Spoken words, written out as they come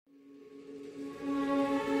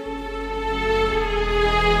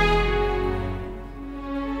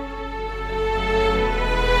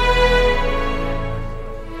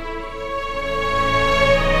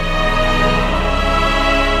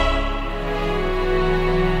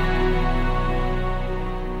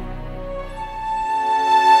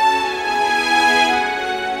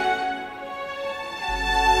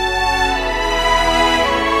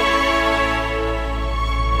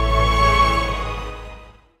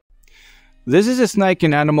This is a snake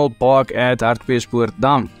and animal park at Hartbeespoort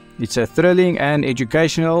Dam. It's a thrilling and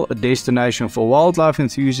educational destination for wildlife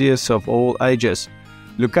enthusiasts of all ages.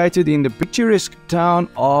 Located in the picturesque town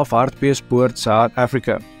of Hartbeespoort, South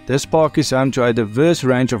Africa, this park is home to a diverse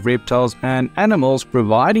range of reptiles and animals,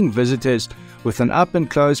 providing visitors with an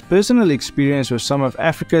up-and-close personal experience with some of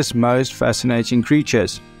Africa's most fascinating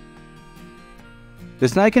creatures. The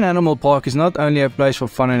Snake and Animal Park is not only a place for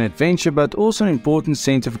fun and adventure, but also an important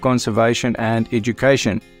center for conservation and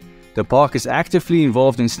education. The park is actively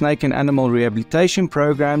involved in snake and animal rehabilitation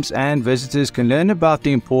programs, and visitors can learn about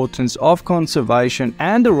the importance of conservation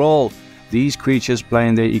and the role these creatures play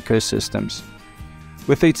in their ecosystems.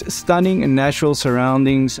 With its stunning natural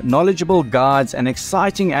surroundings, knowledgeable guides, and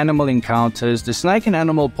exciting animal encounters, the Snake and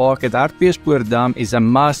Animal Park at Hartbeespoort Dam is a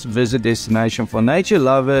must-visit destination for nature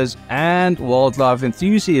lovers and wildlife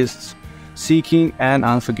enthusiasts seeking an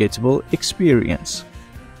unforgettable experience.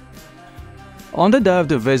 On the day of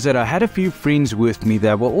the visit, I had a few friends with me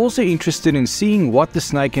that were also interested in seeing what the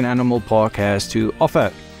Snake and Animal Park has to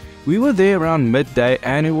offer. We were there around midday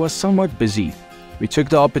and it was somewhat busy. We took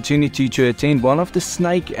the opportunity to attend one of the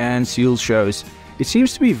snake and seal shows. It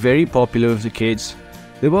seems to be very popular with the kids.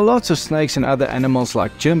 There were lots of snakes and other animals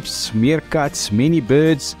like chimps, meerkats, many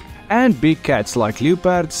birds, and big cats like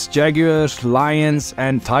leopards, jaguars, lions,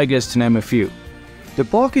 and tigers, to name a few. The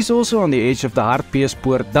park is also on the edge of the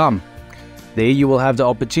Hartbeespoort Dam. There you will have the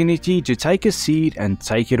opportunity to take a seat and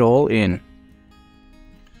take it all in.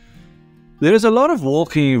 There is a lot of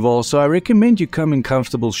walking involved, so I recommend you come in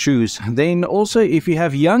comfortable shoes. Then also, if you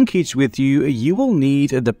have young kids with you, you will need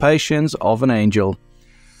the patience of an angel.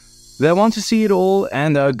 They want to see it all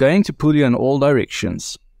and they are going to pull you in all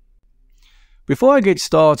directions. Before I get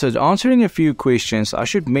started answering a few questions, I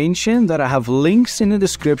should mention that I have links in the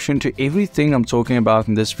description to everything I'm talking about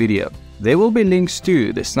in this video. There will be links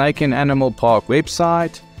to the Snake and Animal Park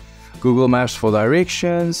website, Google Maps for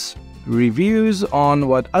directions, reviews on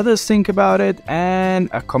what others think about it, and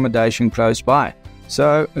accommodation close by.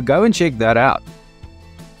 So go and check that out.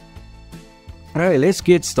 Alright, let's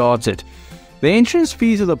get started. The entrance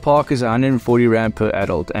fee to the park is 140 Rand per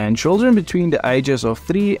adult, and children between the ages of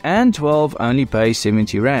 3 and 12 only pay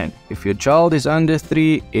 70 Rand. If your child is under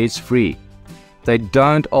 3, it's free. They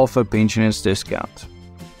don't offer pensioners discount.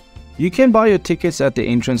 You can buy your tickets at the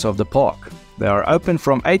entrance of the park. They are open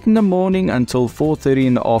from 8 in the morning until 4:30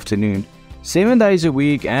 in the afternoon, 7 days a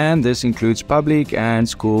week, and this includes public and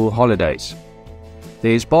school holidays.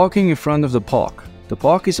 There is parking in front of the park. The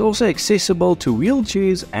park is also accessible to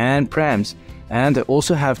wheelchairs and prams, and they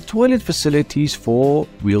also have toilet facilities for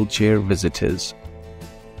wheelchair visitors.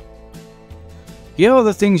 Here are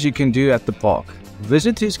the things you can do at the park.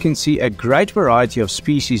 Visitors can see a great variety of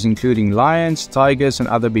species including lions, tigers, and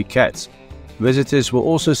other big cats. Visitors will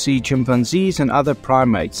also see chimpanzees and other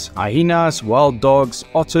primates, hyenas, wild dogs,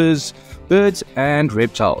 otters, birds, and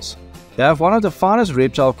reptiles. They have one of the finest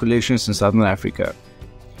reptile collections in Southern Africa.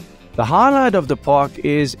 The highlight of the park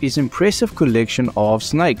is its impressive collection of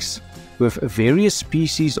snakes, with various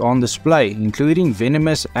species on display, including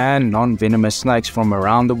venomous and non-venomous snakes from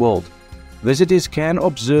around the world. Visitors can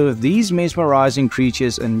observe these mesmerizing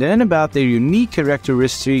creatures and learn about their unique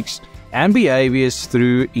characteristics and behaviors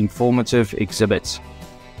through informative exhibits.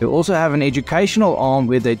 They also have an educational arm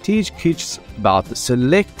where they teach kids about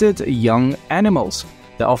selected young animals.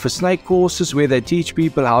 They offer snake courses where they teach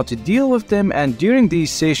people how to deal with them, and during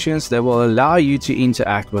these sessions they will allow you to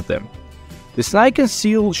interact with them. The Snake and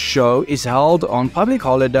Seal Show is held on public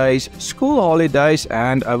holidays, school holidays,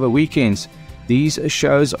 and over weekends. These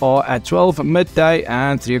shows are at 12 midday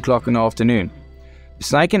and 3 o'clock in the afternoon. The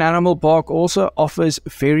Snake and Animal Park also offers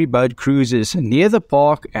ferry boat cruises near the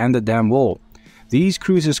park and the dam wall. These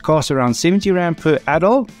cruises cost around 70 Rand per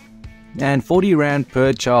adult and 40 Rand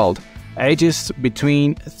per child, ages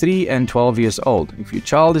between 3 and 12 years old. If your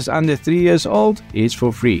child is under 3 years old, it's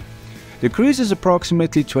for free. The cruise is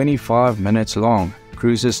approximately 25 minutes long.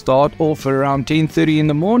 Cruises start off around 10:30 in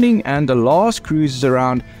the morning and the last cruise is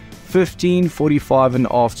around 15:45 in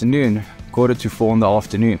the afternoon, 3:45 in the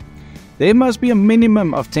afternoon. There must be a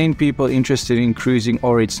minimum of 10 people interested in cruising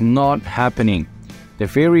or it's not happening. The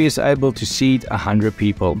ferry is able to seat 100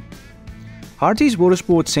 people. Hartbeespoort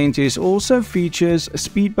Watersport Centre also features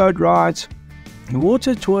speedboat rides,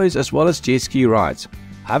 water toys, as well as jet ski rides.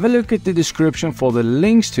 Have a look at the description for the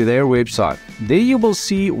links to their website. There you will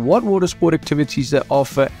see what water sport activities they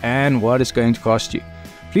offer and what it's going to cost you.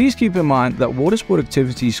 Please keep in mind that water sport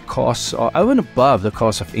activities costs are over and above the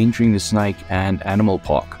cost of entering the Snake and Animal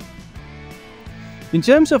Park. In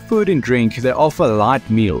terms of food and drink, they offer light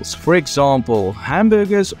meals, for example,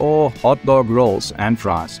 hamburgers or hot dog rolls and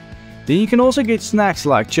fries. Then you can also get snacks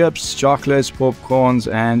like chips, chocolates,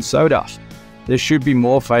 popcorns and sodas. This should be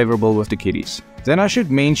more favorable with the kiddies. Then I should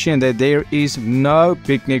mention that there is no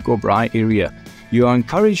picnic or braai area. You are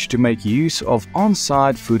encouraged to make use of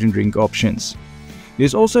on-site food and drink options.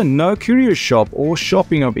 There's also no curio shop or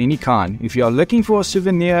shopping of any kind. If you are looking for a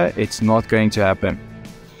souvenir, it's not going to happen.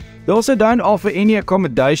 They also don't offer any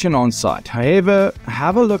accommodation on site. However,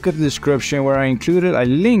 have a look at the description where I included a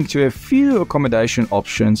link to a few accommodation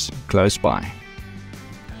options close by.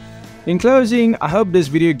 In closing, I hope this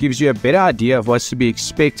video gives you a better idea of what's to be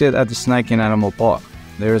expected at the Snake and Animal Park.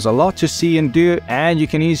 There is a lot to see and do, and you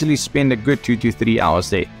can easily spend a good 2 to 3 hours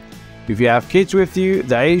there. If you have kids with you,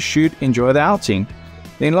 they should enjoy the outing.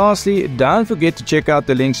 Then lastly, don't forget to check out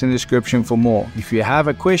the links in the description for more. If you have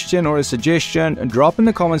a question or a suggestion, drop in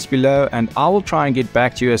the comments below and I will try and get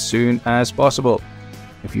back to you as soon as possible.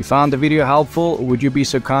 If you found the video helpful, would you be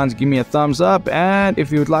so kind to give me a thumbs up, and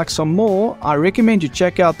if you would like some more, I recommend you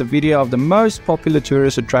check out the video of the most popular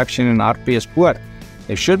tourist attraction in Hartbeespoort.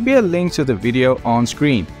 There should be a link to the video on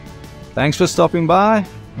screen. Thanks for stopping by.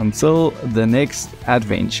 Until the next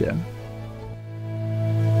adventure.